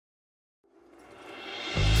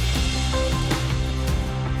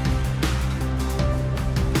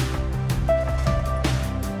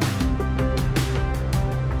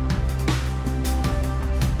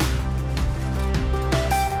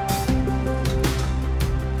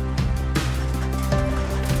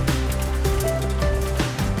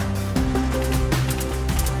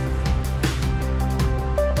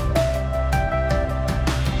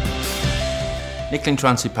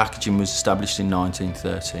Nicklin Packaging was established in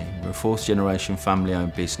 1913. We're a fourth generation family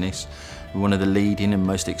owned business. We're one of the leading and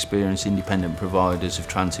most experienced independent providers of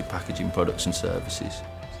transit packaging products and services.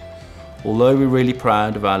 Although we're really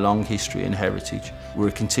proud of our long history and heritage, we're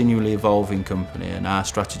a continually evolving company and our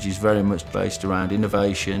strategy is very much based around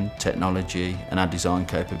innovation, technology and our design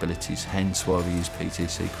capabilities, hence why we use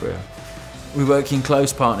PTC Creo. We work in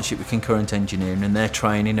close partnership with Concurrent Engineering and their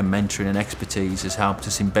training and mentoring and expertise has helped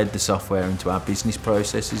us embed the software into our business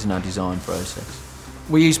processes and our design process.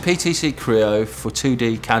 We use PTC Creo for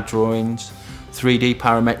 2D CAD drawings, 3D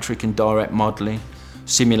parametric and direct modelling,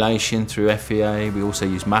 simulation through FEA. We also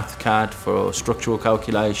use Mathcad for structural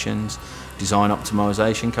calculations, design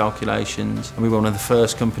optimisation calculations, and we were one of the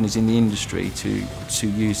first companies in the industry to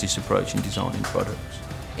use this approach in designing products.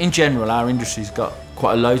 In general, our industry's got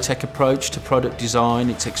quite a low-tech approach to product design.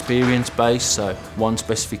 It's experience-based, so one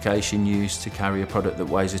specification used to carry a product that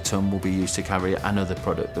weighs a tonne will be used to carry another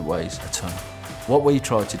product that weighs a tonne. What we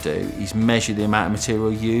try to do is measure the amount of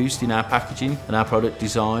material used in our packaging and our product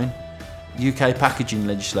design. UK packaging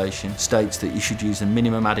legislation states that you should use a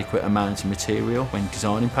minimum adequate amount of material when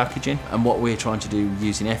designing packaging, and what we're trying to do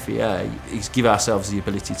using FEA is give ourselves the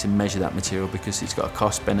ability to measure that material because it's got a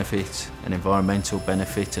cost benefit, an environmental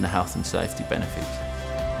benefit and a health and safety benefit.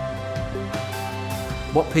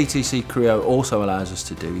 What PTC Creo also allows us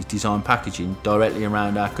to do is design packaging directly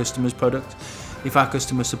around our customer's product. If our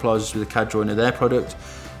customer supplies us with a CAD drawing of their product,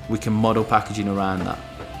 we can model packaging around that.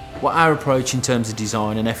 What our approach in terms of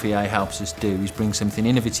design and FEA helps us do is bring something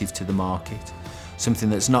innovative to the market, something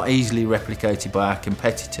that's not easily replicated by our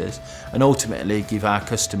competitors, and ultimately give our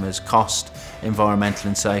customers cost, environmental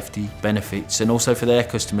and safety benefits, and also for their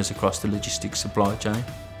customers across the logistics supply chain.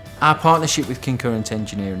 Our partnership with Concurrent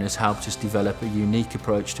Engineering has helped us develop a unique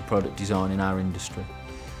approach to product design in our industry.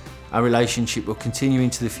 Our relationship will continue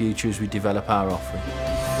into the future as we develop our offering.